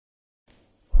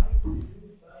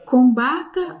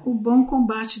Combata o bom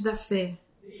combate da fé.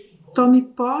 Tome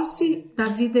posse da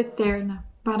vida eterna,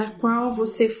 para a qual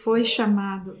você foi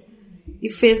chamado, e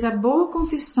fez a boa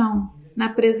confissão na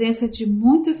presença de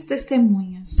muitas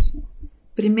testemunhas.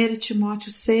 1 Timóteo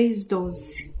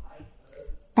 6:12.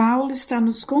 Paulo está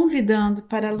nos convidando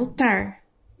para lutar.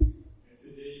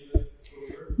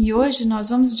 E hoje nós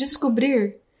vamos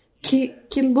descobrir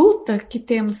que luta que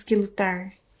temos que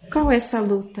lutar. Qual é essa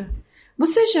luta?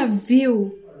 Você já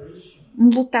viu um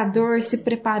lutador se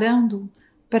preparando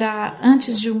para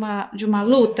antes de uma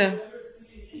luta?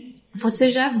 Você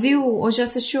já viu ou já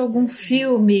assistiu algum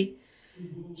filme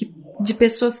de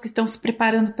pessoas que estão se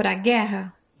preparando para a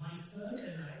guerra?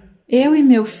 Eu e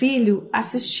meu filho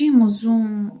assistimos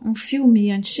um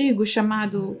filme antigo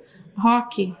chamado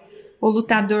Rocky, o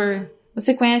Lutador.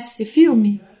 Você conhece esse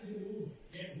filme?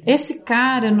 Esse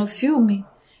cara no filme,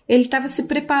 ele estava se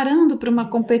preparando para uma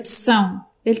competição.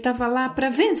 Ele estava lá para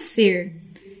vencer.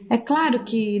 É claro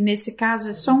que nesse caso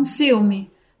é só um filme,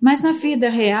 mas na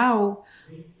vida real,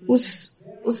 os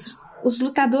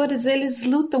lutadores eles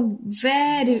lutam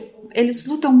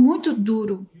muito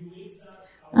duro.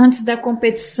 Antes da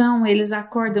competição, eles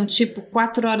acordam tipo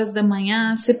 4 horas da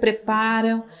manhã, se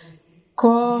preparam,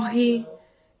 corre,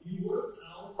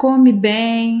 come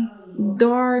bem,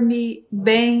 dorme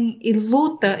bem e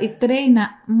luta e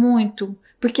treina muito,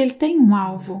 porque ele tem um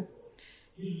alvo.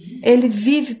 Ele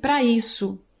vive para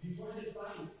isso.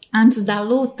 Antes da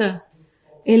luta,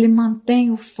 ele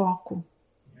mantém o foco.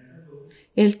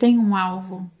 Ele tem um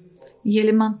alvo e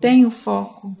ele mantém o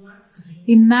foco.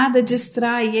 E nada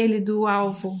distrai ele do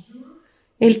alvo.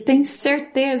 Ele tem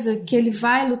certeza que ele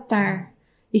vai lutar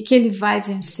e que ele vai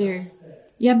vencer.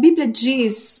 E a Bíblia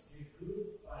diz: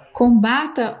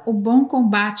 combata o bom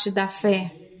combate da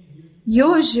fé. E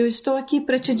hoje eu estou aqui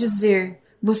para te dizer: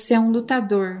 você é um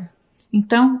lutador.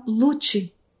 Então,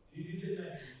 lute.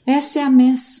 Essa é a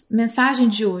mensagem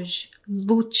de hoje.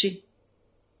 Lute.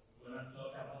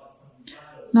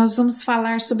 Nós vamos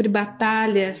falar sobre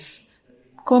batalhas,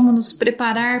 como nos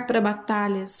preparar para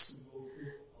batalhas,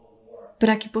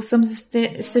 para que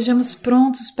estejamos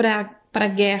prontos para a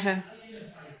guerra.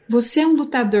 Você é um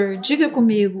lutador. Diga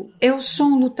comigo, eu sou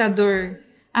um lutador.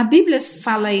 A Bíblia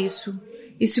fala isso.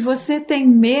 E se você tem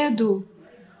medo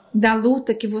da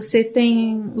luta que você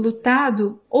tem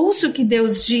lutado, ouça o que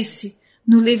Deus disse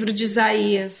no livro de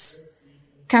Isaías,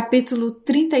 capítulo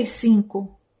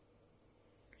 35,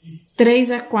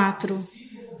 3-4.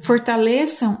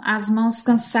 Fortaleçam as mãos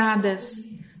cansadas,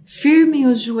 firmem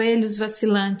os joelhos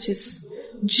vacilantes.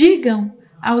 Digam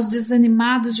aos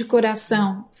desanimados de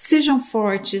coração: sejam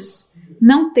fortes,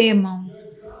 não temam.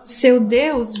 Seu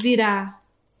Deus virá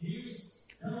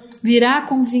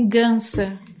com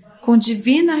vingança, com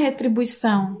divina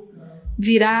retribuição,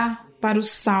 virá para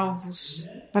os salvos,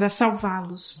 para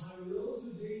salvá-los.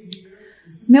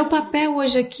 Meu papel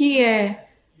hoje aqui é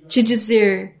te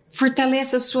dizer: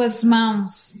 fortaleça suas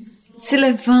mãos, se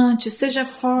levante, seja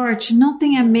forte, não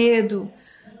tenha medo.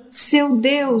 Seu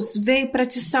Deus veio para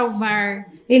te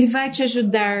salvar, Ele vai te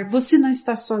ajudar. Você não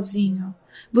está sozinho,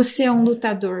 você é um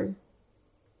lutador.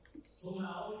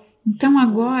 Então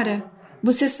agora,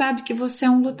 você sabe que você é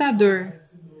um lutador,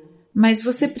 mas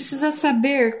você precisa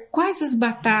saber quais as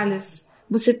batalhas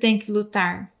você tem que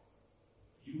lutar.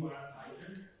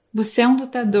 Você é um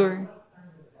lutador.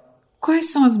 Quais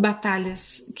são as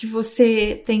batalhas que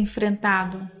você tem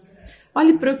enfrentado?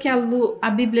 Olhe para o que a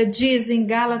Bíblia diz em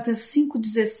Gálatas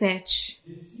 5,17.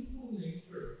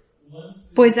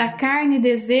 Pois a carne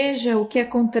deseja o que é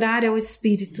contrário ao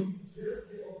Espírito.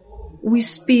 O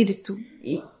Espírito,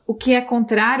 o que é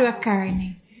contrário à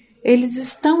carne. Eles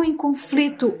estão em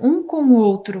conflito um com o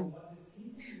outro,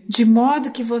 de modo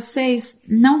que vocês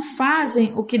não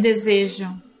fazem o que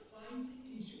desejam.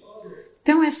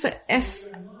 Então,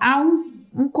 há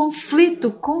um conflito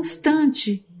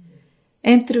constante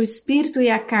entre o espírito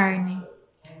e a carne.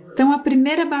 Então, a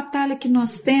primeira batalha que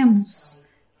nós temos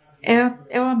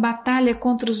é uma batalha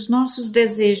contra os nossos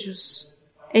desejos.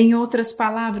 Em outras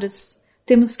palavras,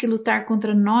 temos que lutar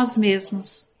contra nós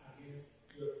mesmos.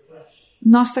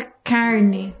 Nossa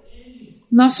carne.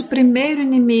 Nosso primeiro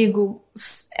inimigo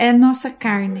é nossa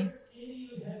carne.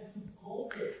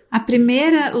 A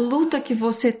primeira luta que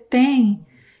você tem,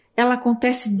 ela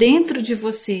acontece dentro de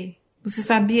você. Você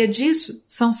sabia disso?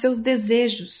 São seus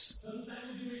desejos.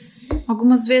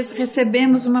 Algumas vezes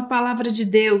recebemos uma palavra de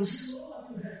Deus.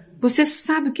 Você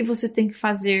sabe o que você tem que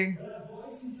fazer.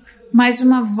 Mas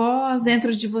uma voz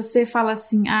dentro de você fala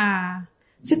assim: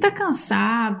 você está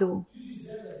cansado.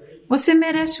 Você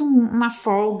merece uma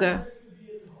folga.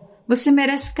 Você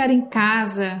merece ficar em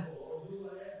casa.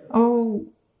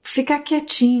 Ou ficar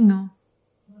quietinho.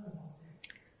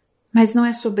 Mas não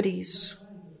é sobre isso.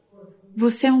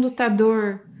 Você é um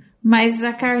lutador, mas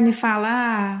a carne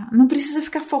fala, não precisa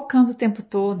ficar focando o tempo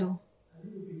todo.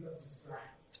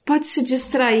 Pode se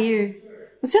distrair.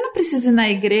 Você não precisa ir na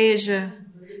igreja.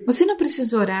 Você não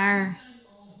precisa orar.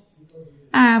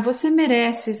 Você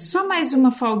merece só mais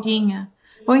uma folguinha.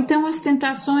 Ou então as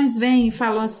tentações vêm e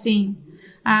falam assim,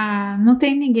 não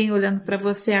tem ninguém olhando para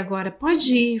você agora.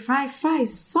 Pode ir, vai,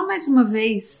 faz, só mais uma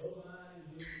vez.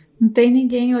 Não tem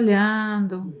ninguém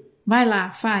olhando. Vai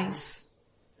lá, faz.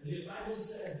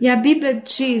 E a Bíblia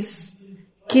diz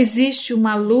que existe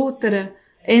uma luta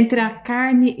entre a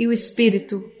carne e o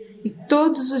espírito. E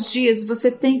todos os dias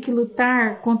você tem que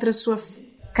lutar contra a sua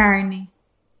carne.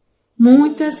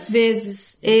 Muitas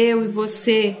vezes eu e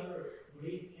você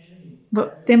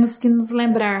temos que nos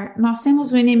lembrar, nós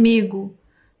temos um inimigo,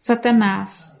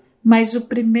 Satanás, mas o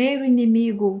primeiro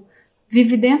inimigo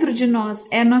vive dentro de nós,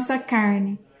 é a nossa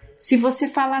carne. Se você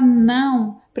falar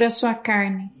não para a sua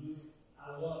carne,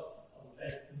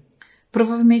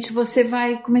 provavelmente você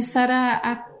vai começar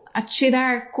a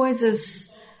tirar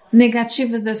coisas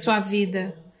negativas da sua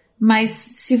vida. Mas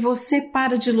se você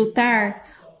para de lutar,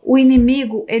 o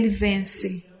inimigo, ele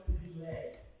vence.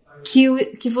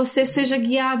 Que você seja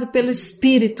guiado pelo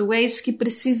Espírito, é isso que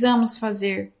precisamos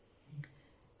fazer.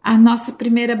 A nossa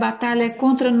primeira batalha é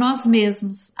contra nós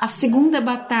mesmos. A segunda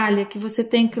batalha que você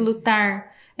tem que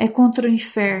lutar é contra o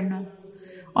inferno.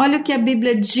 Olha o que a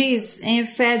Bíblia diz em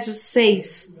Efésios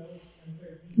 6,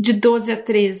 de 12 a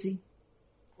 13.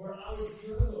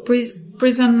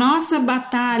 Pois a nossa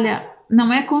batalha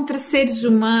não é contra seres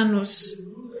humanos,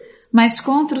 mas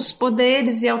contra os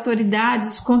poderes e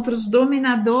autoridades, contra os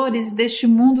dominadores deste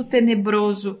mundo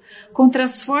tenebroso, contra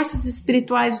as forças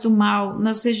espirituais do mal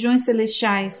nas regiões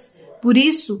celestiais. Por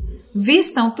isso,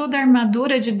 vistam toda a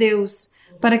armadura de Deus,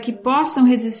 para que possam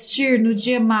resistir no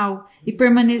dia mau e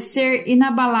permanecer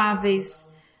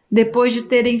inabaláveis, depois de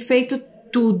terem feito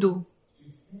tudo.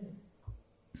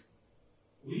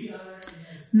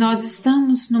 Nós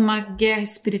estamos numa guerra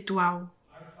espiritual.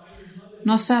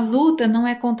 Nossa luta não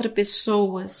é contra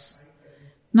pessoas.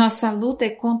 Nossa luta é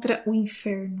contra o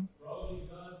inferno.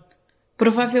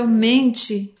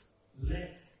 Provavelmente,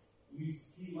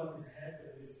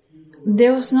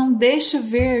 Deus não deixa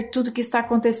ver tudo que está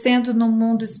acontecendo no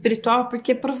mundo espiritual,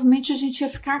 porque provavelmente a gente ia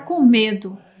ficar com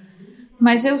medo.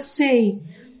 Mas eu sei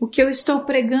o que eu estou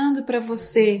pregando para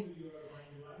você.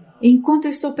 Enquanto eu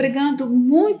estou pregando,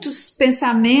 muitos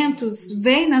pensamentos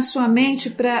vêm na sua mente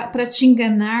para te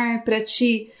enganar, para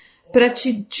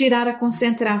te tirar a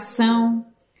concentração.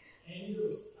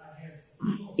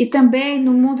 E também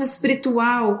no mundo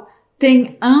espiritual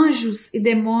tem anjos e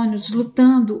demônios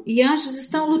lutando, e anjos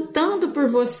estão lutando por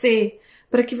você,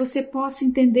 para que você possa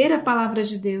entender a palavra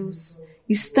de Deus.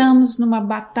 Estamos numa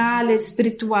batalha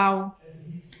espiritual.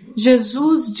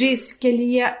 Jesus disse que ele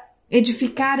ia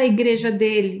edificar a igreja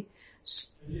dele,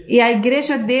 e a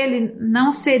igreja dele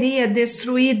não seria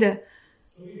destruída.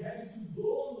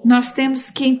 Nós temos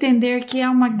que entender que há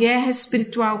uma guerra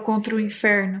espiritual contra o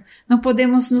inferno. Não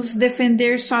podemos nos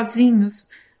defender sozinhos.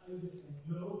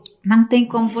 Não tem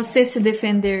como você se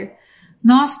defender.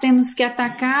 Nós temos que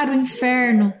atacar o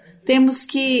inferno. Temos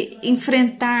que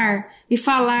enfrentar e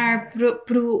falar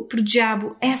pro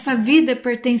diabo, essa vida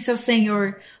pertence ao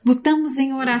Senhor. Lutamos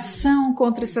em oração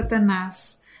contra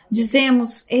Satanás.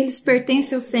 Dizemos, eles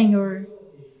pertencem ao Senhor.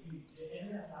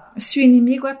 Se o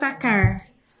inimigo atacar,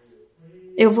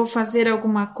 eu vou fazer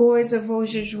alguma coisa, vou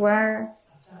jejuar.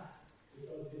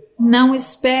 Não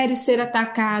espere ser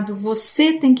atacado,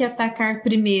 você tem que atacar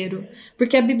primeiro,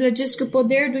 porque a Bíblia diz que o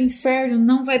poder do inferno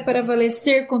não vai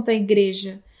prevalecer contra a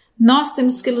igreja. Nós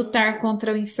temos que lutar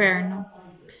contra o inferno.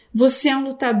 Você é um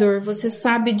lutador, você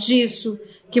sabe disso,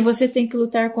 que você tem que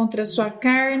lutar contra a sua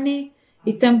carne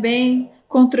e também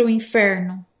contra o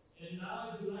inferno.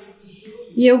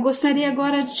 E eu gostaria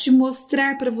agora de te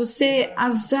mostrar para você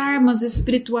as armas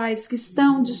espirituais que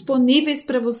estão disponíveis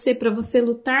para você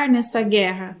lutar nessa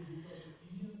guerra.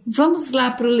 Vamos lá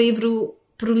para o livro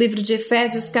de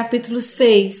Efésios, capítulo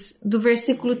 6, do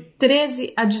versículo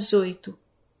 13 a 18.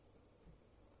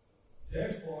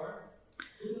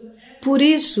 Por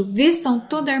isso, vistam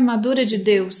toda a armadura de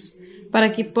Deus, para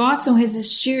que possam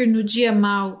resistir no dia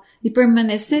mau e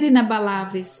permanecer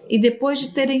inabaláveis, e depois de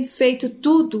terem feito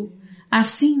tudo,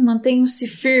 assim mantenham-se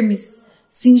firmes,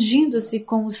 cingindo-se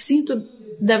com o cinto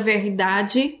da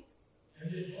verdade,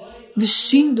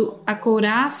 vestindo a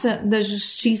couraça da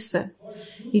justiça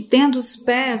e tendo os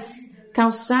pés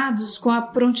calçados com a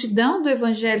prontidão do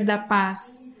evangelho da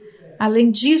paz. Além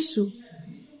disso,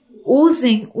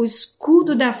 usem o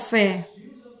escudo da fé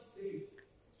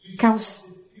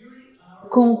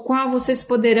com o qual vocês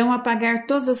poderão apagar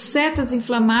todas as setas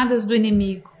inflamadas do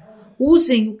inimigo.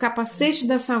 Usem o capacete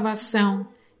da salvação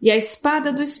e a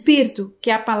espada do Espírito, que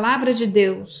é a palavra de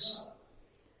Deus.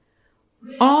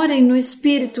 Orem no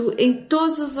Espírito em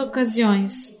todas as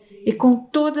ocasiões e com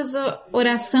todas a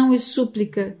oração e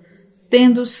súplica.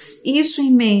 Tendo isso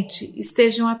em mente,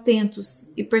 estejam atentos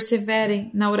e perseverem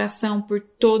na oração por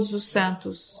todos os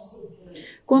santos.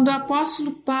 Quando o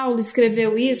apóstolo Paulo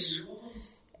escreveu isso,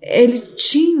 ele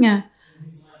tinha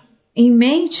em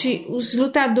mente os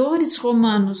lutadores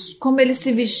romanos, como eles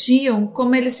se vestiam,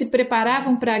 como eles se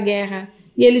preparavam para a guerra.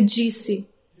 E ele disse,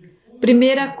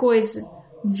 primeira coisa,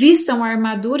 vistam a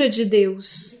armadura de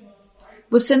Deus.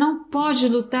 Você não pode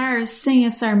lutar sem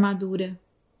essa armadura.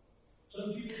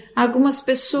 Algumas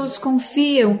pessoas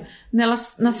confiam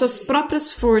nas suas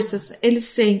próprias forças. Eles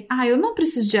dizem, eu não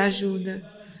preciso de ajuda.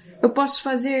 Eu posso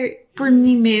fazer por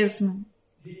mim mesmo.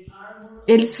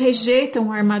 Eles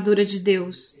rejeitam a armadura de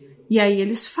Deus. E aí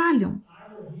eles falham.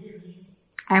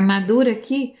 A armadura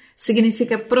aqui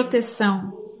significa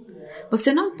proteção.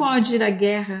 Você não pode ir à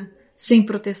guerra sem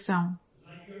proteção.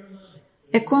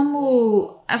 É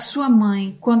como a sua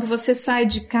mãe, quando você sai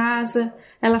de casa,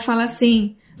 ela fala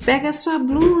assim, pega a sua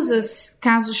blusa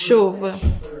caso chova.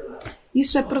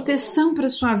 Isso é proteção para a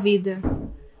sua vida.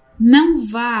 Não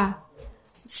vá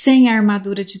sem a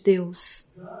armadura de Deus.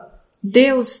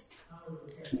 Deus,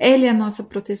 Ele é a nossa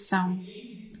proteção.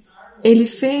 Ele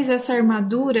fez essa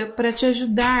armadura para te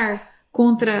ajudar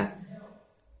contra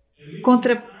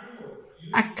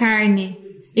a carne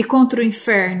e contra o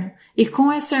inferno. E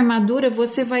com essa armadura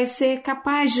você vai ser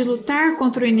capaz de lutar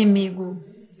contra o inimigo.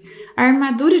 A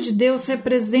armadura de Deus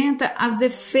representa as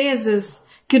defesas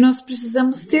que nós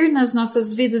precisamos ter nas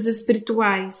nossas vidas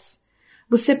espirituais.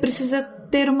 Você precisa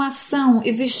ter uma ação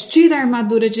e vestir a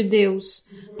armadura de Deus.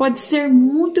 Pode ser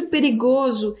muito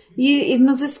perigoso e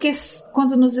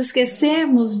quando nos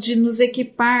esquecemos de nos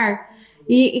equipar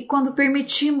e quando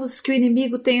permitimos que o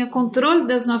inimigo tenha controle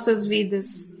das nossas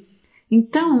vidas.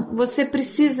 Então, você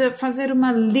precisa fazer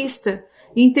uma lista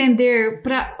e entender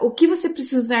o que você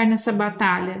precisa usar nessa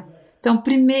batalha. Então,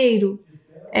 primeiro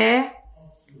é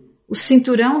o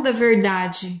cinturão da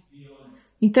verdade.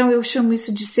 Então, eu chamo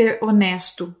isso de ser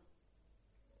honesto.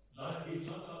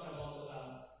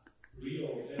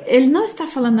 Ele não está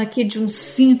falando aqui de um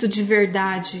cinto de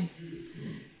verdade.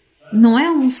 Não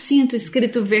é um cinto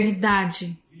escrito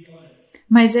verdade.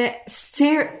 Mas é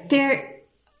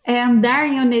andar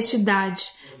em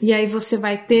honestidade. E aí você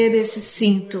vai ter esse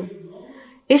cinto.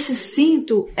 Esse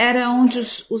cinto era onde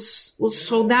os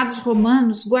soldados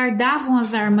romanos guardavam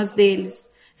as armas deles.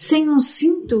 Sem um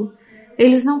cinto,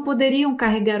 eles não poderiam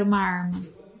carregar uma arma.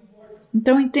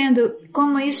 Então entenda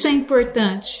como isso é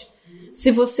importante. Se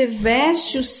você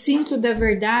veste o cinto da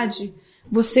verdade,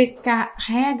 você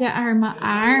carrega a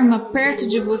arma perto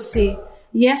de você.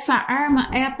 E essa arma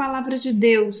é a palavra de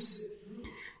Deus.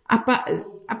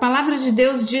 A palavra de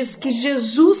Deus diz que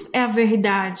Jesus é a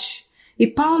verdade. E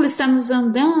Paulo está nos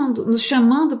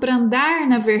chamando para andar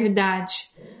na verdade.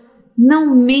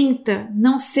 Não minta,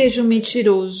 não seja um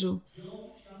mentiroso.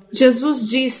 Jesus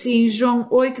disse em João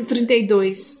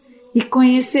 8,32, e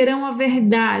conhecerão a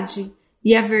verdade,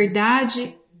 e a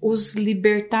verdade os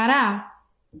libertará.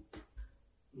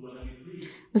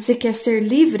 Você quer ser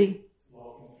livre?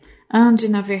 Ande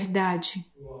na verdade.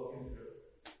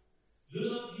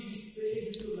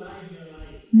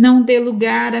 Não dê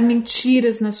lugar a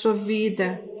mentiras na sua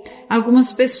vida.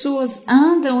 Algumas pessoas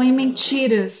andam em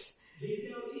mentiras.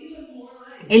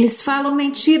 Eles falam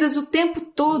mentiras o tempo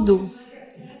todo.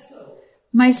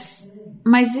 Mas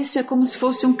isso é como se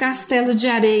fosse um castelo de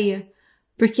areia.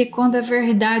 Porque quando a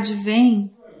verdade vem,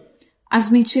 as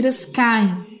mentiras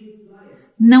caem.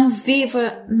 Não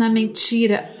viva na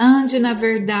mentira, ande na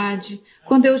verdade.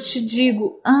 Quando eu te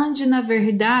digo ande na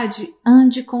verdade,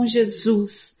 ande com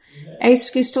Jesus. É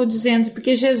isso que eu estou dizendo,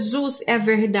 porque Jesus é a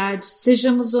verdade.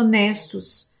 Sejamos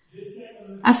honestos.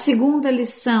 A segunda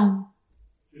lição.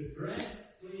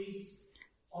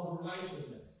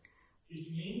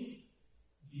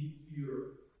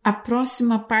 A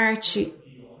próxima parte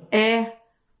é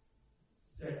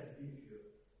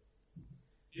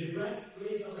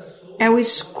o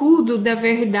escudo da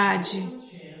verdade.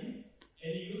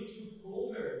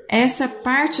 Essa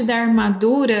parte da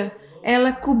armadura,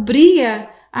 ela cobria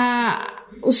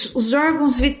os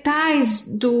órgãos vitais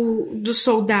do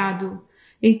soldado.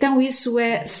 Então isso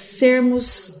é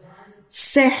sermos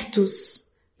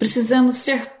certos. Precisamos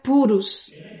ser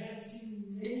puros.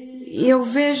 E eu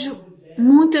vejo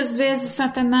muitas vezes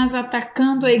Satanás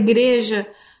atacando a igreja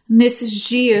nesses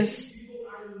dias.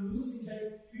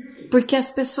 porque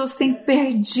as pessoas têm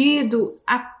perdido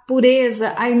a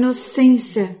pureza, a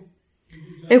inocência.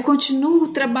 Eu continuo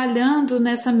trabalhando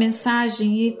nessa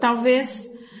mensagem e talvez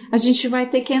a gente vai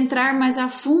ter que entrar mais a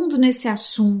fundo nesse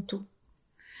assunto.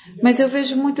 Mas eu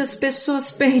vejo muitas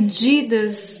pessoas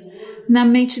perdidas na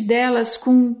mente delas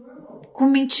com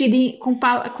mentirinha,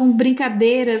 com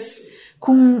brincadeiras,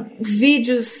 com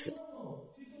vídeos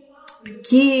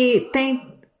que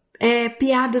têm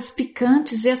piadas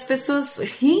picantes e as pessoas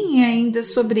riem ainda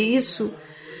sobre isso.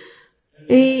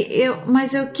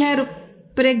 Mas eu quero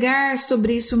pregar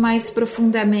sobre isso mais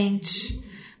profundamente.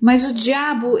 Mas o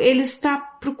diabo, ele está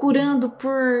procurando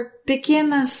por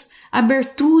pequenas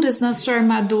aberturas na sua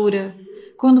armadura.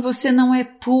 Quando você não é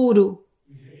puro,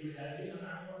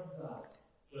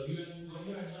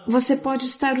 você pode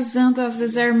estar usando às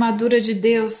vezes a armadura de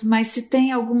Deus, mas se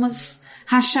tem algumas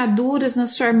rachaduras na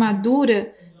sua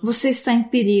armadura, você está em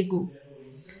perigo.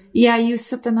 E aí o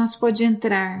Satanás pode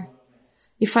entrar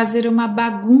e fazer uma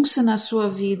bagunça na sua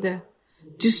vida,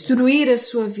 destruir a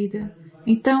sua vida.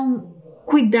 Então,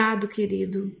 cuidado,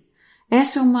 querido.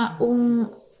 Essa é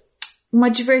uma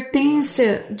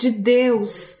advertência de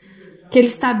Deus que Ele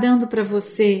está dando para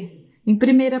você. Em 1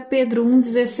 Pedro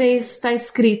 1,16 está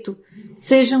escrito: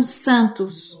 sejam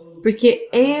santos, porque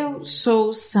eu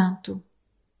sou santo.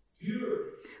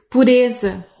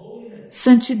 Pureza,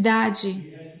 santidade.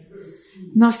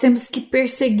 Nós temos que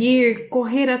perseguir,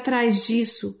 correr atrás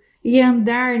disso e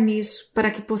andar nisso para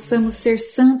que possamos ser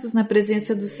santos na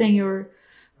presença do Senhor.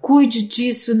 Cuide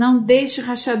disso, não deixe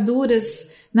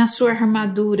rachaduras na sua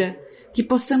armadura, que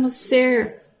possamos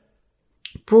ser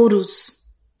puros.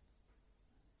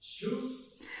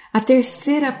 A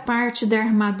terceira parte da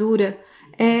armadura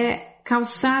é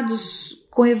calçados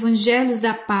com evangelhos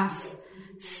da paz.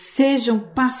 Sejam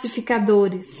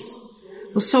pacificadores.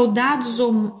 Os soldados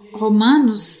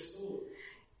romanos,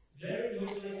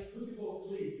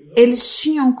 eles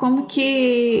tinham como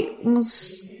que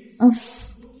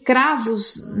uns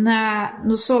cravos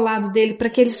no solado dele para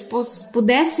que eles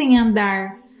pudessem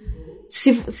andar.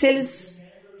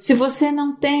 Se você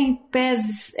não tem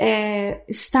pés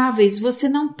estáveis, você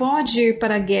não pode ir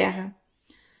para a guerra.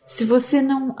 Se você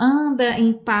não anda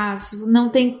em paz, não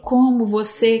tem como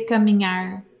você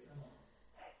caminhar.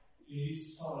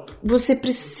 Você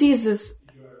precisa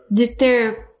de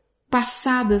ter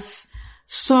passadas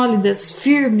sólidas,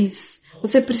 firmes.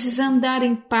 Você precisa andar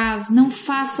em paz. Não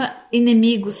faça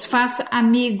inimigos, faça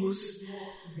amigos.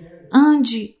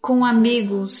 Ande com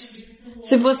amigos.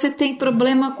 Se você tem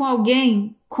problema com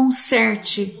alguém,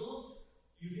 conserte.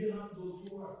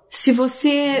 Se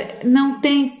você não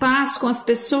tem paz com as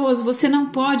pessoas, você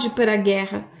não pode ir para a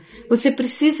guerra. Você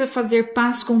precisa fazer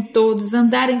paz com todos,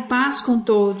 andar em paz com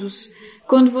todos.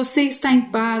 Quando você está em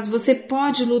paz, você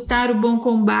pode lutar o bom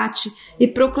combate e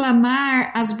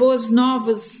proclamar as boas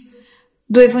novas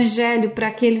do Evangelho para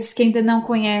aqueles que ainda não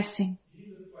conhecem.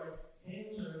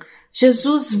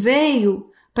 Jesus veio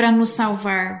para nos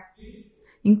salvar.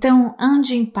 Então,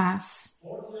 ande em paz.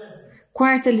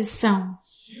 Quarta lição.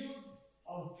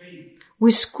 O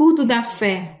escudo da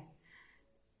fé.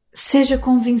 Seja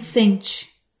convincente.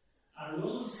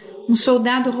 Um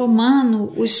soldado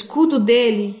romano, o escudo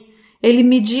dele, ele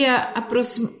media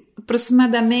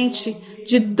aproximadamente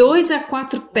de 2 a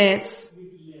 4 pés.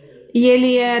 E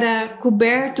ele era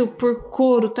coberto por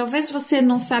couro. Talvez você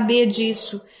não sabia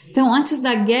disso. Então, antes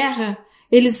da guerra,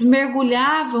 eles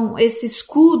mergulhavam esse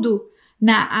escudo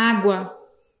na água.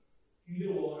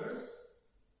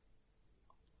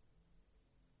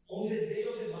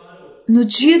 No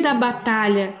dia da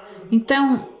batalha,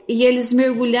 então, e eles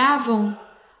mergulhavam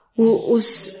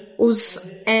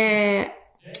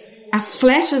as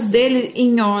flechas dele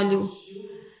em óleo.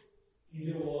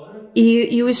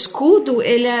 E o escudo,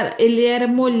 ele era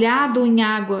molhado em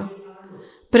água,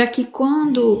 para que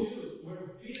quando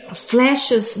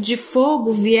flechas de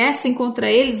fogo viessem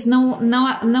contra eles,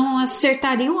 não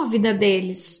acertariam a vida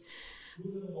deles.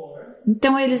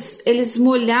 Então eles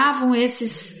molhavam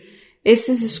esses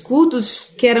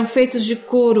escudos que eram feitos de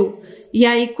couro, e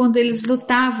aí quando eles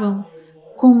lutavam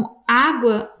com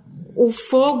água, o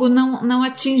fogo não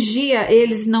atingia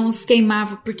eles, não os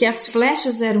queimava, porque as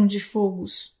flechas eram de fogo.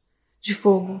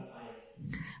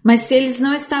 Mas se eles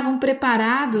não estavam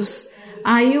preparados,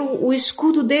 aí o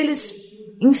escudo deles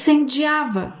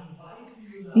incendiava.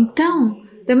 Então,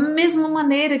 da mesma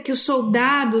maneira que os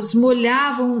soldados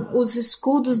molhavam os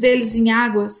escudos deles em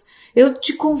águas, eu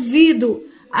te convido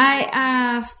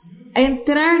a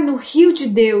entrar no rio de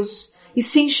Deus e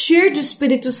se encher do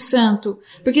Espírito Santo,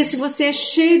 porque se você é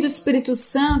cheio do Espírito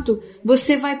Santo,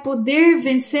 você vai poder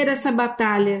vencer essa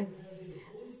batalha.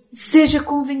 Seja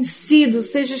convencido,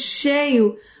 seja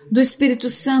cheio do Espírito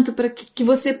Santo para que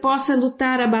você possa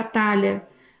lutar a batalha.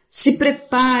 Se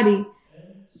prepare,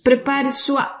 prepare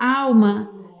sua alma,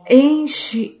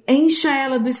 encha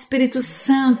ela do Espírito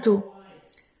Santo.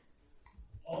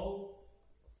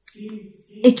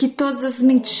 E que todas as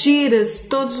mentiras,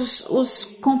 todos os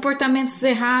comportamentos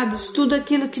errados, tudo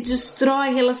aquilo que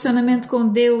destrói relacionamento com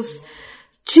Deus,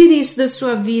 tire isso da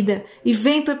sua vida e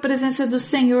vem para a presença do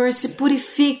Senhor, se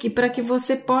purifique para que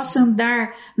você possa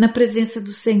andar na presença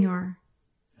do Senhor.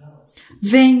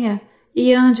 Venha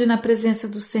e ande na presença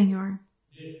do Senhor.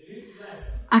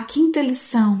 A quinta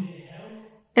lição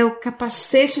é o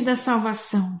capacete da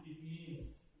salvação.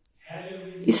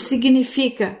 Isso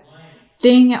significa: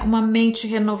 tenha uma mente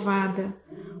renovada.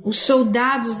 Os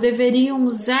soldados deveriam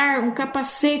usar um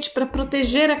capacete para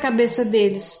proteger a cabeça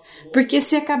deles, porque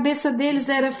se a cabeça deles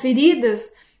era ferida,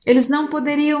 eles não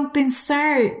poderiam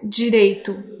pensar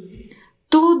direito.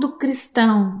 Todo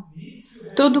cristão,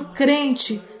 todo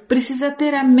crente precisa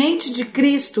ter a mente de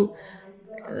Cristo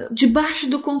debaixo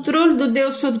do controle do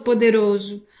Deus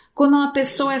Todo-Poderoso. Quando uma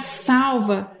pessoa é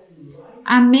salva,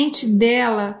 a mente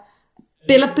dela,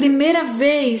 pela primeira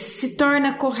vez, se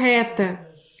torna correta.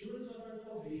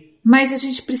 Mas a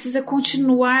gente precisa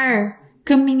continuar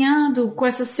caminhando com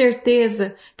essa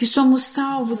certeza que somos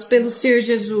salvos pelo Senhor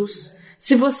Jesus.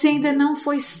 Se você ainda não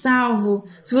foi salvo,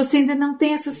 se você ainda não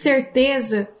tem essa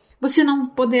certeza, você não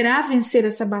poderá vencer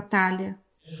essa batalha.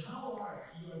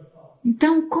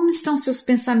 Então, como estão seus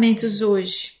pensamentos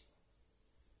hoje?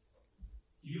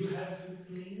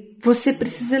 Você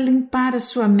precisa limpar a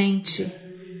sua mente.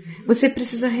 Você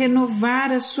precisa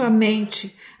renovar a sua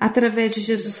mente através de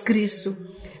Jesus Cristo.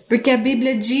 Porque a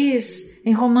Bíblia diz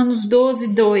em Romanos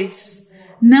 12:2: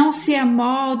 não se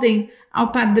amoldem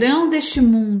ao padrão deste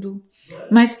mundo,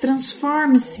 mas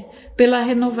transforme-se pela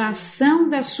renovação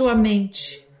da sua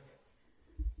mente.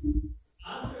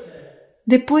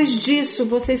 Depois disso,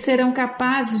 vocês serão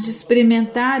capazes de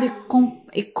experimentar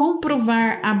e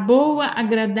comprovar a boa,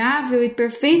 agradável e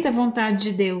perfeita vontade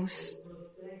de Deus.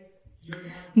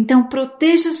 Então,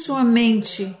 proteja sua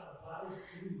mente.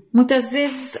 Muitas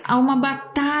vezes há uma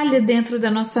batalha dentro da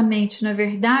nossa mente, não é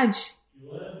verdade?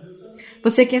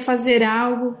 Você quer fazer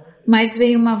algo, mas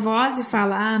vem uma voz e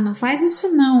fala: não faz isso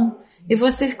não. E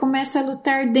você começa a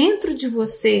lutar dentro de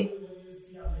você.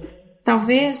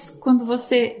 Talvez quando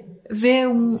você vê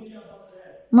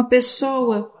uma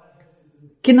pessoa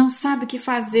que não sabe o que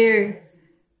fazer,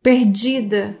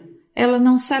 perdida, ela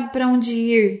não sabe para onde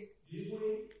ir.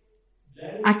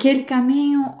 Aquele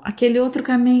caminho, aquele outro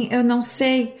caminho, eu não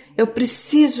sei, eu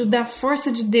preciso da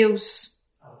força de Deus.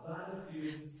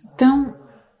 Então,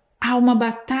 há uma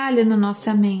batalha na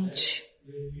nossa mente.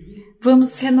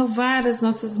 Vamos renovar as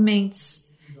nossas mentes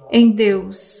em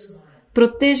Deus.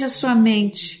 Proteja a sua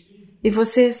mente e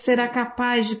você será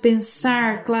capaz de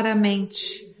pensar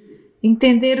claramente,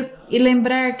 entender e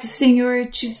lembrar que o Senhor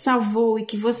te salvou e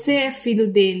que você é filho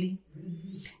dele.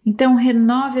 Então,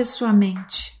 renove a sua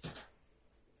mente.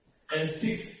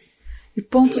 E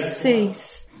ponto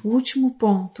 6, o último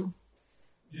ponto.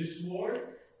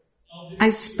 A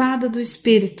espada do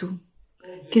Espírito,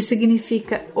 que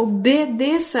significa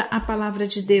obedeça a palavra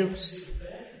de Deus.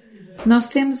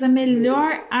 Nós temos a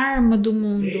melhor arma do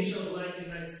mundo.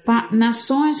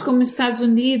 Nações como Estados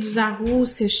Unidos, a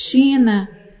Rússia, China,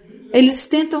 eles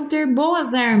tentam ter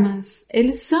boas armas.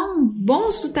 Eles são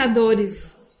bons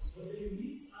lutadores.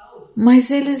 Mas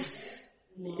eles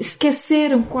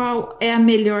esqueceram qual é a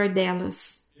melhor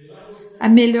delas. A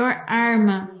melhor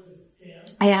arma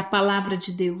é a palavra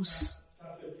de Deus.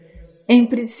 Em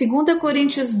 2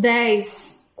 Coríntios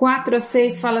 10,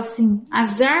 4-6 fala assim: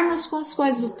 as armas com as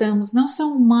quais lutamos não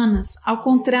são humanas, ao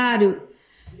contrário,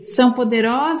 são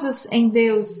poderosas em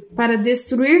Deus para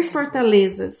destruir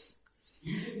fortalezas.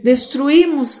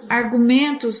 Destruímos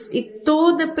argumentos e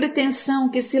toda pretensão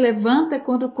que se levanta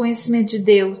contra o conhecimento de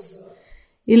Deus.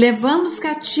 E levamos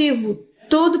cativo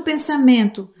todo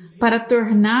pensamento para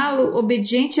torná-lo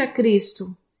obediente a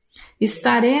Cristo.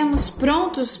 Estaremos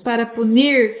prontos para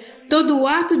punir todo o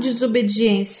ato de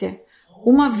desobediência,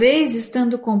 uma vez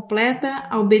estando completa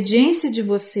a obediência de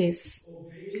vocês.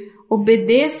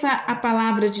 Obedeça a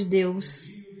palavra de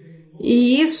Deus.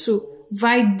 E isso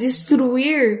vai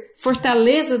destruir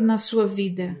fortaleza na sua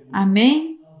vida.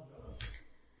 Amém?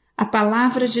 A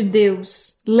palavra de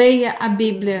Deus. Leia a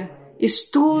Bíblia.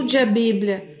 Estude a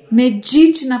Bíblia,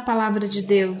 medite na palavra de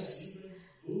Deus.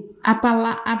 A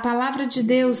palavra de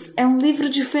Deus é um livro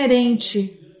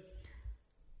diferente.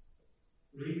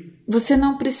 Você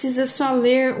não precisa só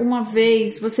ler uma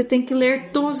vez, você tem que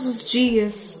ler todos os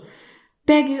dias.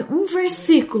 Pegue um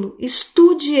versículo,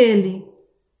 estude ele,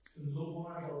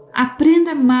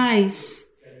 aprenda mais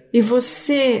e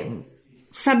você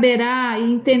saberá e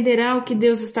entenderá o que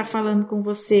Deus está falando com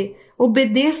você.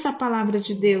 Obedeça a palavra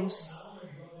de Deus.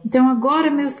 Então agora,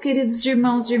 meus queridos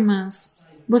irmãos e irmãs,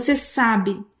 você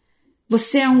sabe,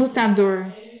 você é um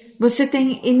lutador, você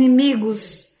tem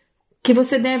inimigos que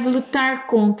você deve lutar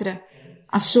contra,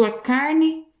 a sua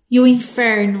carne e o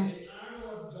inferno.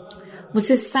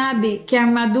 Você sabe que a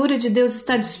armadura de Deus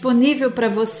está disponível para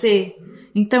você,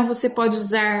 então você pode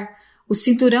usar o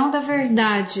cinturão da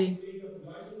verdade,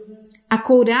 a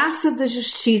couraça da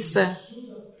justiça,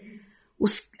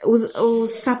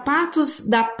 os sapatos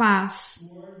da paz,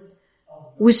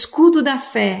 o escudo da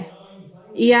fé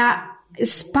e a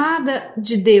espada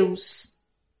de Deus.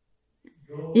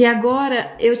 E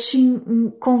agora eu te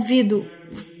convido,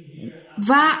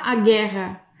 vá à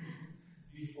guerra.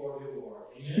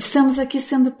 Estamos aqui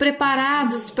sendo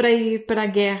preparados para ir para a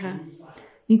guerra.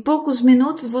 Em poucos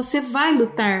minutos você vai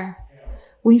lutar.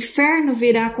 O inferno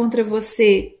virá contra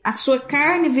você, a sua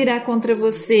carne virá contra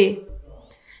você.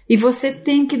 E você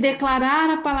tem que declarar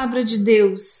a palavra de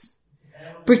Deus.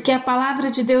 Porque a palavra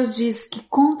de Deus diz que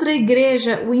contra a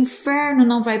igreja o inferno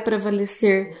não vai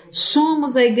prevalecer.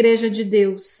 Somos a igreja de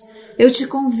Deus. Eu te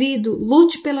convido,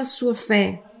 lute pela sua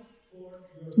fé.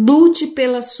 Lute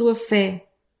pela sua fé.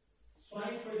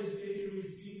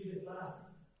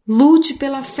 Lute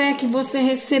pela fé que você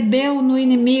recebeu no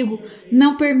inimigo.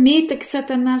 Não permita que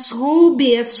Satanás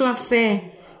roube a sua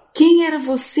fé. Quem era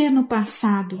você no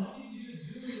passado?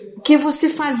 O que você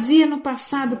fazia no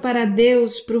passado para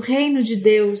Deus, para o reino de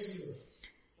Deus?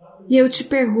 E eu te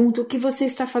pergunto, o que você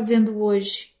está fazendo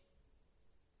hoje?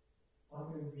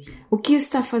 O que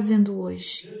está fazendo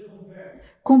hoje?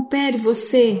 Compare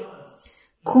você,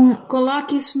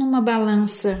 coloque isso numa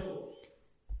balança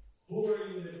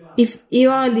e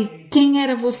olhe quem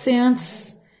era você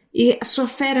antes e a sua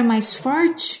fé era mais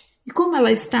forte e como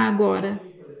ela está agora.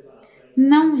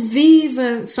 Não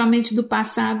viva somente do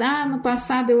passado. No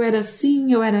passado eu era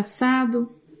assim, eu era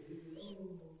assado.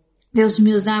 Deus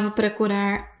me usava para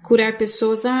curar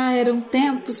pessoas. Eram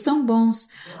tempos tão bons.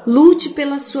 Lute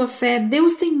pela sua fé.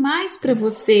 Deus tem mais para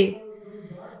você.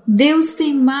 Deus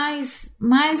tem mais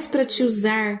para te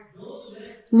usar.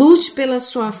 Lute pela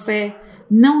sua fé.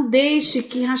 Não deixe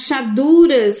que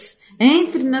rachaduras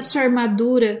entrem na sua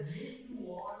armadura.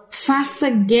 Faça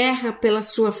guerra pela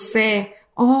sua fé.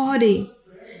 Ore,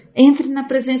 entre na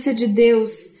presença de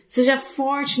Deus, seja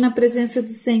forte na presença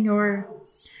do Senhor.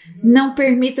 Não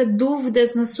permita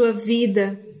dúvidas na sua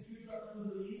vida.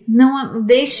 Não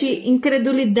deixe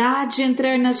incredulidade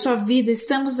entrar na sua vida.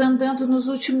 Estamos andando nos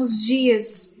últimos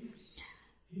dias.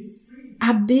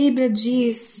 A Bíblia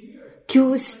diz que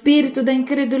o espírito da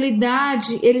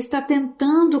incredulidade, ele está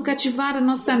tentando cativar a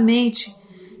nossa mente.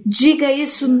 Diga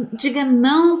isso, diga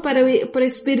não para o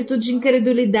espírito de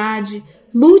incredulidade.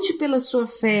 Lute pela sua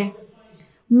fé.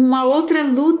 Uma outra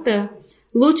luta,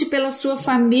 lute pela sua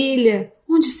família.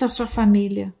 Onde está a sua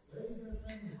família?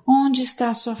 Onde está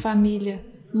a sua família?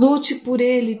 Lute por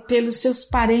ele, pelos seus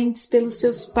parentes, pelos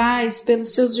seus pais,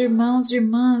 pelos seus irmãos,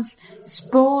 irmãs,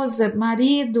 esposa,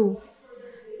 marido.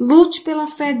 Lute pela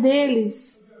fé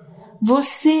deles.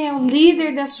 Você é o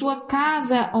líder da sua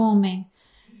casa, homem.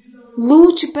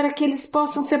 Lute para que eles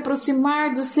possam se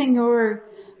aproximar do Senhor.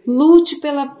 Lute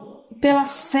pela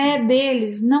fé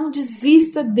deles. Não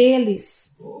desista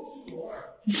deles.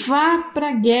 Vá para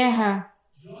a guerra.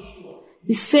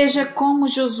 E seja como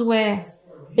Josué.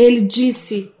 Ele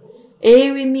disse: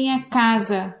 eu e minha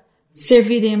casa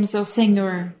serviremos ao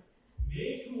Senhor.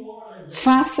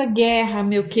 Faça guerra,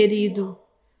 meu querido.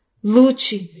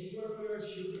 Lute.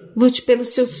 Lute pelos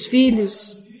seus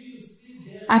filhos.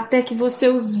 Até que você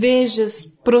os vejas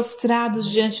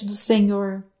prostrados diante do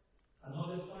Senhor.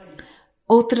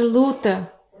 Outra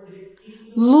luta.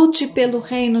 Lute pelo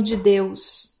reino de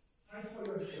Deus.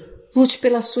 Lute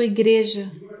pela sua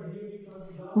igreja.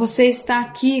 Você está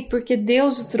aqui porque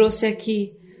Deus o trouxe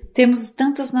aqui. Temos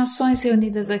tantas nações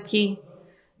reunidas aqui.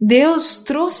 Deus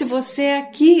trouxe você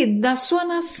aqui da sua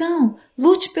nação.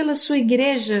 Lute pela sua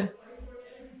igreja.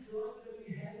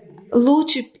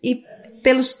 Lute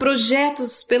pelos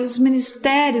projetos, pelos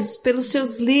ministérios, pelos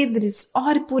seus líderes.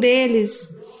 Ore por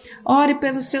eles. Ore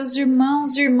pelos seus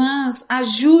irmãos e irmãs.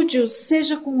 Ajude-os,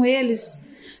 seja com eles.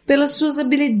 Pelas suas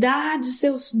habilidades,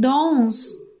 seus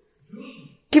dons.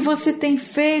 Que você tem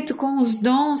feito com os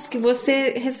dons que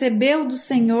você recebeu do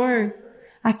Senhor.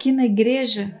 Aqui na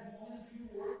igreja.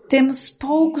 Temos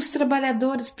poucos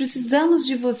trabalhadores. Precisamos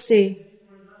de você.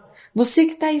 Você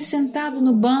que está aí sentado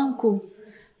no banco.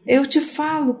 Eu te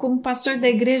falo, como pastor da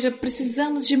igreja,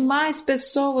 precisamos de mais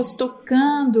pessoas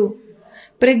tocando,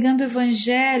 pregando o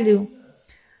evangelho,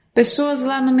 pessoas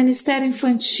lá no ministério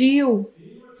infantil,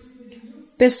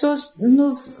 pessoas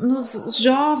nos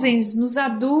jovens, nos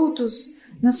adultos,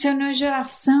 na reunião de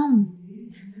oração.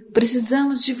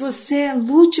 Precisamos de você,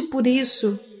 lute por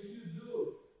isso.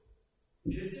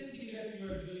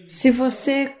 Se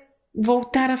você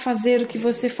voltar a fazer o que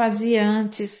você fazia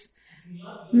antes,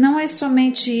 não é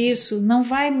somente isso, não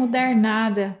vai mudar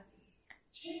nada.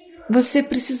 Você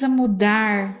precisa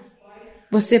mudar,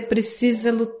 você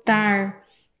precisa lutar,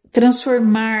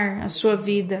 transformar a sua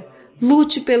vida.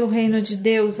 Lute pelo reino de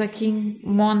Deus aqui em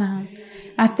Monaghan,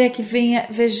 até que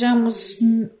vejamos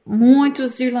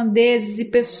muitos irlandeses e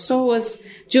pessoas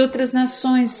de outras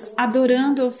nações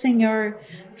adorando ao Senhor,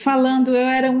 falando: eu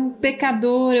era um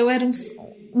pecador, eu era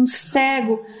um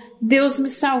cego, Deus me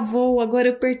salvou, agora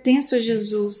eu pertenço a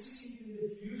Jesus.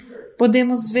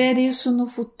 Podemos ver isso no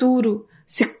futuro,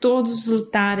 se todos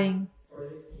lutarem,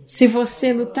 se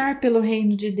você lutar pelo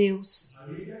reino de Deus.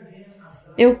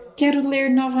 Eu quero ler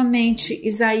novamente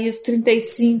Isaías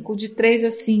 35, de 3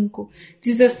 a 5.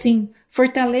 Diz assim: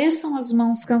 fortaleçam as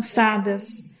mãos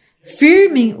cansadas,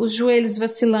 firmem os joelhos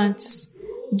vacilantes,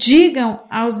 digam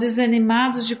aos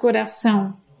desanimados de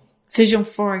coração: sejam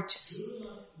fortes,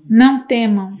 não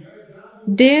temam,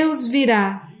 Deus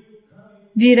virá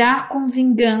com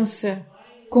vingança,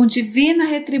 com divina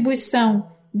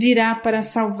retribuição, virá para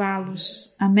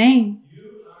salvá-los. Amém?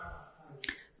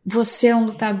 Você é um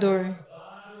lutador.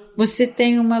 Você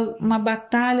tem uma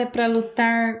batalha para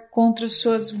lutar contra a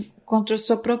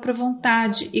sua própria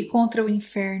vontade e contra o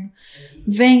inferno.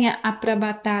 Venha para a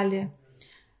batalha.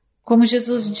 Como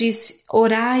Jesus disse,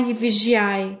 orai e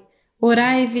vigiai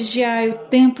o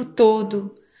tempo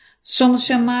todo. Somos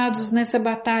chamados nessa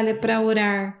batalha para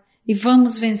orar e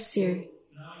vamos vencer.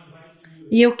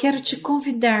 E eu quero te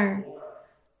convidar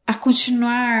a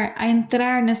continuar, a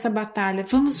entrar nessa batalha.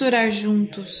 Vamos orar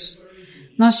juntos.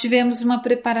 Nós tivemos uma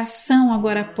preparação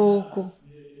agora há pouco.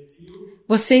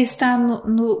 Você está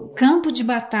no campo de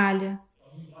batalha.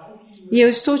 E eu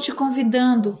estou te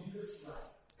convidando,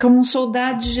 como um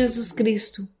soldado de Jesus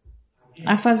Cristo,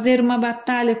 a fazer uma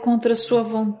batalha contra a sua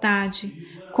vontade,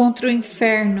 contra o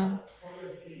inferno.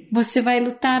 Você vai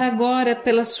lutar agora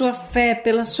pela sua fé,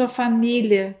 pela sua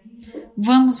família.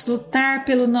 Vamos lutar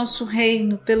pelo nosso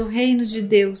reino, pelo reino de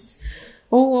Deus,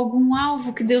 ou algum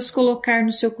alvo que Deus colocar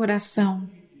no seu coração.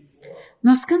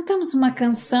 Nós cantamos uma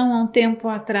canção há um tempo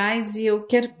atrás e eu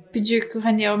quero pedir que o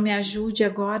Raniel me ajude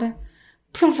agora.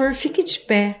 Por favor, fique de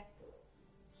pé.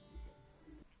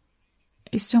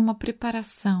 Isso é uma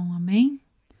preparação, amém?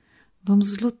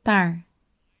 Vamos lutar.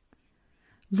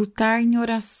 Lutar em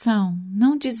oração,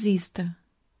 não desista.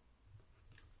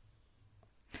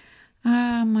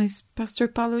 Ah, mas Pastor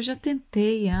Paulo, eu já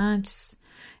tentei antes.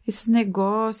 Esse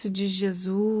negócio de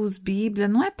Jesus, Bíblia,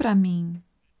 não é para mim.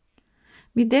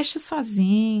 Me deixa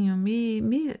sozinho,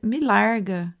 me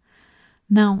larga.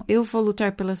 Não, eu vou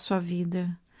lutar pela sua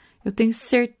vida. Eu tenho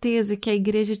certeza que a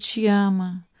igreja te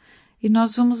ama. E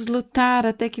nós vamos lutar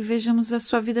até que vejamos a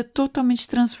sua vida totalmente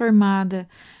transformada,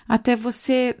 até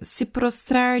você se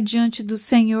prostrar diante do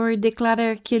Senhor e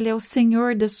declarar que Ele é o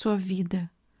Senhor da sua vida.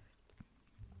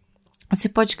 Você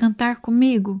pode cantar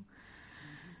comigo?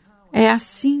 É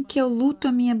assim que eu luto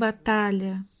a minha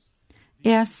batalha.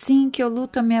 É assim que eu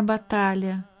luto a minha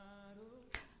batalha.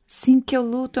 Assim que eu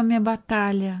luto a minha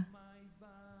batalha.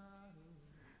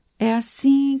 É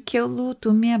assim que eu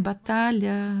luto minha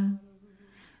batalha.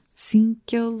 Sim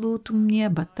que eu luto minha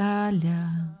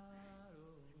batalha.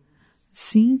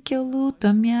 Sim que eu luto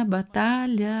a minha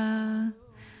batalha.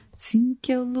 Sim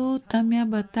que eu luto a minha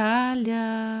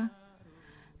batalha.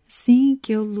 Sim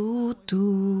que eu luto.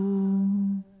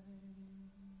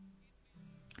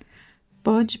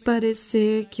 Pode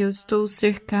parecer que eu estou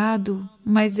cercado,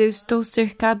 mas eu estou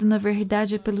cercado na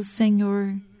verdade pelo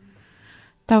Senhor.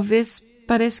 Talvez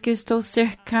pareça que eu estou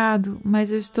cercado,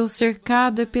 mas eu estou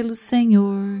cercado pelo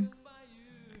Senhor.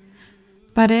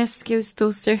 Parece que eu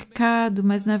estou cercado,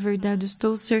 mas na verdade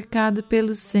estou cercado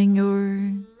pelo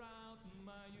Senhor.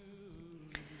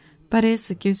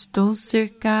 Parece que eu estou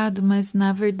cercado, mas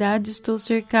na verdade estou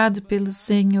cercado pelo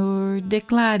Senhor.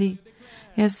 Declare: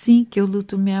 é assim que eu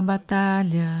luto minha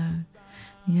batalha.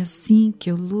 É assim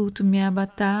que eu luto minha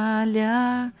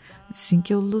batalha. Assim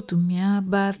que eu luto minha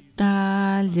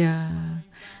batalha.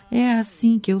 É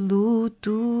assim que eu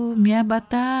luto minha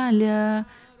batalha.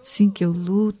 Assim que eu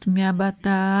luto minha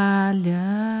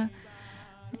batalha.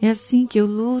 É assim que eu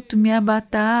luto minha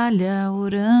batalha,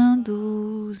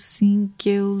 orando. Assim que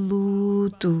eu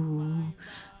luto.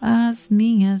 as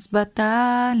minhas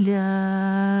batalhas.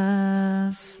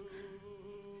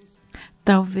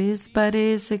 Talvez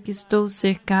pareça que estou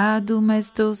cercado, mas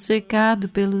estou cercado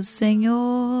pelo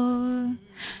Senhor.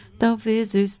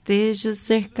 Talvez eu esteja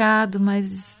cercado,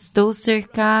 mas estou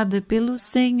cercada pelo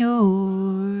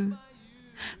Senhor.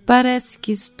 Parece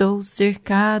que estou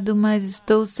cercado, mas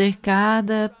estou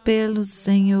cercada pelo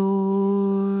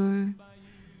Senhor.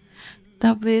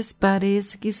 Talvez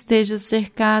pareça que esteja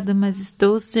cercada, mas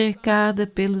estou cercada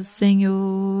pelo Senhor.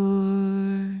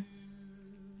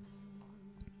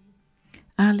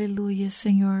 Aleluia,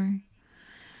 Senhor.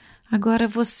 Agora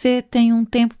você tem um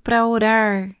tempo para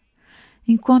orar.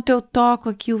 Enquanto eu toco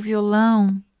aqui o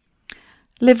violão,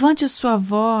 levante a sua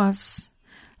voz,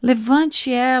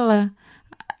 levante ela,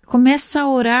 comece a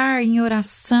orar em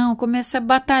oração, comece a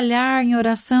batalhar em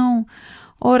oração.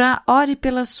 Ore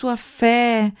pela sua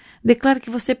fé, declare que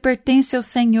você pertence ao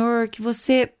Senhor, que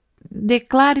você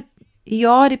declare e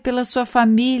ore pela sua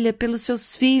família, pelos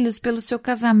seus filhos, pelo seu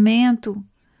casamento.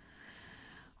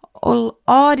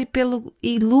 Ore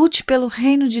e lute pelo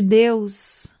reino de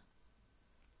Deus.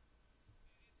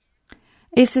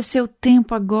 Esse é seu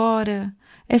tempo agora,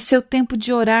 é seu tempo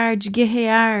de orar, de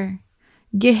guerrear.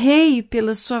 Guerreie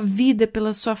pela sua vida,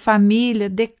 pela sua família,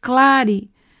 declare,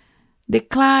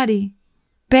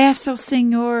 peça ao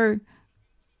Senhor,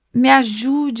 me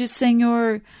ajude,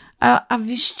 Senhor, a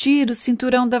vestir o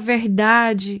cinturão da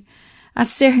verdade,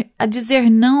 a dizer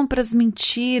não para as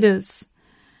mentiras,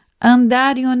 a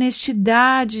andar em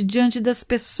honestidade diante das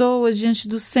pessoas, diante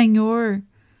do Senhor.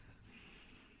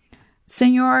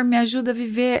 Senhor, me ajuda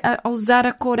a usar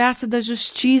a couraça da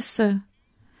justiça.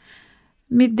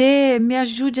 Me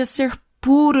ajude a ser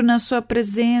puro na sua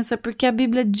presença, porque a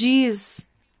Bíblia diz: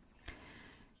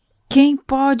 quem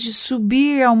pode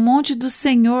subir ao monte do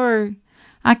Senhor?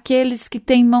 Aqueles que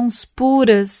têm mãos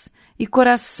puras e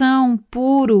coração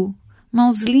puro,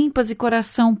 mãos limpas e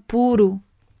coração puro.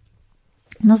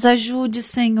 Nos ajude,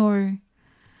 Senhor.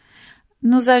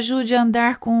 Nos ajude a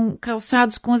andar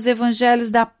calçados com os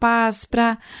evangelhos da paz,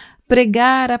 para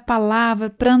pregar a palavra,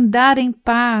 para andar em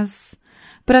paz,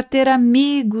 para ter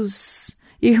amigos,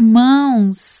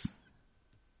 irmãos.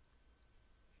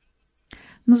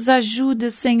 Nos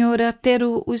ajude, Senhor, a ter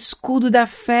o escudo da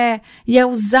fé e a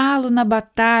usá-lo na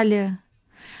batalha,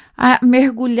 a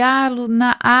mergulhá-lo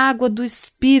na água do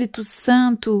Espírito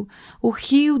Santo, o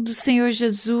rio do Senhor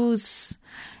Jesus.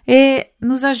 E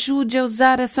nos ajude a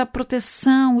usar essa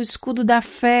proteção, o escudo da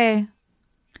fé.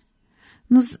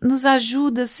 Nos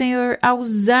ajuda, Senhor, a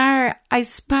usar a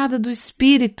espada do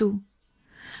Espírito,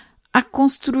 a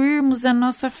construirmos a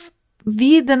nossa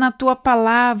vida na Tua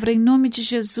palavra, em nome de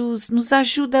Jesus. Nos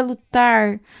ajuda a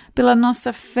lutar pela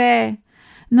nossa fé,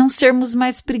 não sermos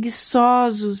mais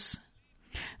preguiçosos,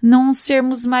 não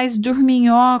sermos mais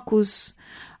dorminhocos.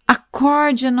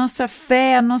 Acorde a nossa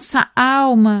fé, a nossa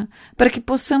alma, para que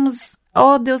possamos,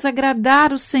 ó Deus,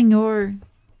 agradar o Senhor.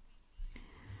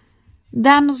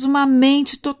 Dá-nos uma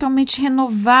mente totalmente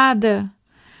renovada.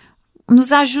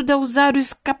 Nos ajuda a usar o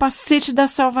capacete da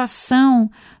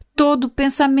salvação. Todo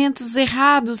pensamentos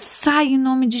errados sai em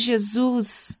nome de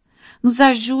Jesus. Nos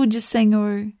ajude,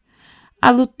 Senhor, a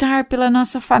lutar pela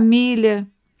nossa família.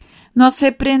 Nós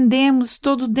repreendemos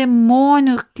todo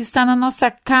demônio que está na nossa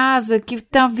casa, que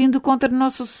está vindo contra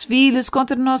nossos filhos,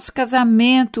 contra o nosso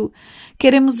casamento.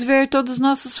 Queremos ver todos os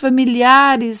nossos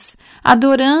familiares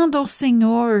adorando ao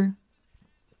Senhor.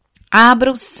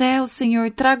 Abra o céu, Senhor,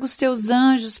 traga os teus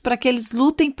anjos para que eles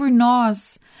lutem por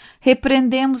nós.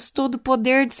 Repreendemos todo o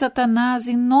poder de Satanás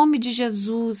em nome de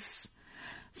Jesus.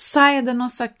 Saia da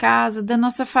nossa casa, da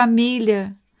nossa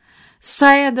família.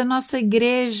 Saia da nossa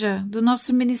igreja, do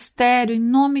nosso ministério, em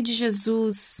nome de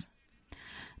Jesus.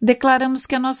 Declaramos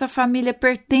que a nossa família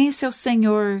pertence ao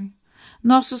Senhor.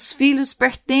 Nossos filhos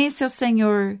pertencem ao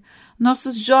Senhor.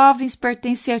 Nossos jovens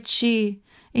pertencem a Ti,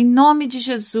 em nome de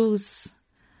Jesus.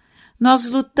 Nós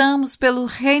lutamos pelo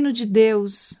reino de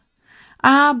Deus.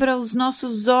 Abra os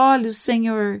nossos olhos,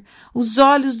 Senhor, os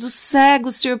olhos dos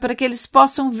cegos, Senhor, para que eles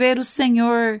possam ver o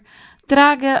Senhor.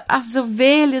 Traga as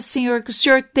ovelhas, Senhor, que o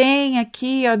Senhor tem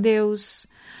aqui, ó Deus.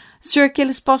 Senhor, que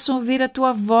eles possam ouvir a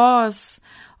Tua voz,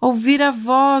 ouvir a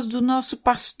voz do nosso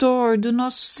pastor, do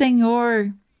nosso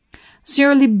Senhor.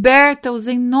 Senhor, liberta-os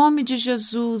em nome de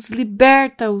Jesus,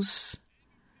 liberta-os.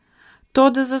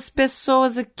 Todas as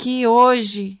pessoas aqui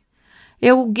hoje,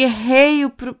 eu guerreio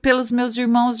pelos meus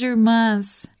irmãos e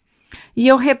irmãs, e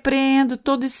eu repreendo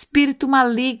todo espírito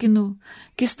maligno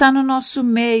que está no nosso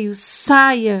meio.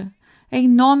 Saia, em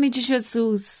nome de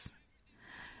Jesus.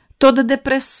 Toda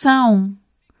depressão,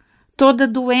 toda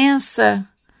doença,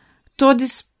 todo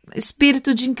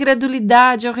espírito de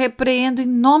incredulidade eu repreendo em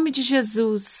nome de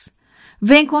Jesus.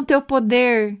 Vem com teu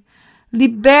poder,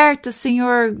 liberta,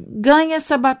 Senhor, ganha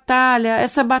essa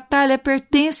batalha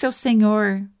pertence ao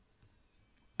Senhor.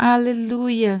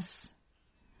 Aleluias,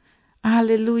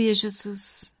 aleluia,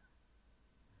 Jesus.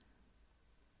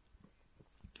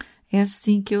 É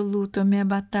assim que eu luto a minha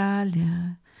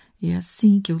batalha, é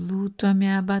assim que eu luto a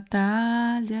minha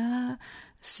batalha,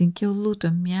 assim que eu luto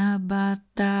a minha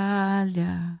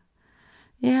batalha,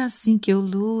 é assim que eu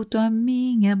luto a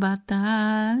minha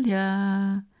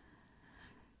batalha.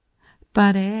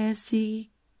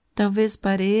 Talvez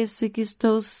pareça que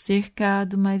estou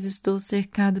cercado, mas estou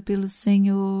cercado pelo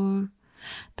Senhor.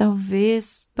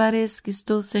 Talvez pareça que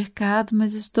estou cercado,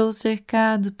 mas estou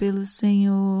cercado pelo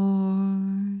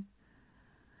Senhor.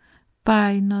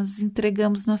 Pai, nós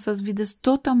entregamos nossas vidas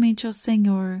totalmente ao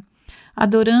Senhor,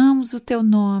 adoramos o Teu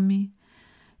nome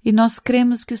e nós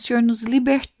cremos que o Senhor nos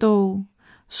libertou,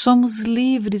 somos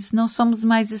livres, não somos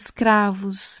mais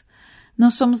escravos, não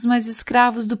somos mais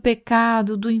escravos do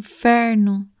pecado, do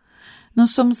inferno, não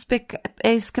somos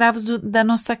escravos da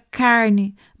nossa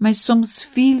carne, mas somos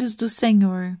filhos do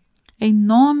Senhor. Em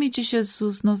nome de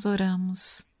Jesus nós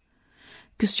oramos.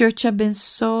 Que o Senhor te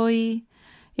abençoe,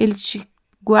 Ele te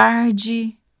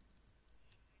guarde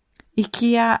e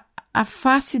que a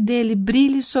face dele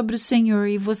brilhe sobre o Senhor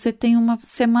e você tenha uma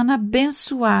semana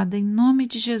abençoada em nome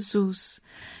de Jesus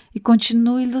e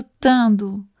continue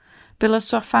lutando pela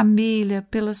sua família,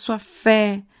 pela sua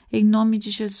fé, em nome de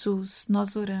Jesus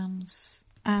nós oramos.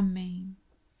 Amém,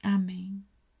 amém.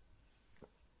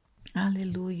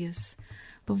 Aleluias,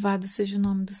 louvado seja o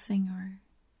nome do Senhor.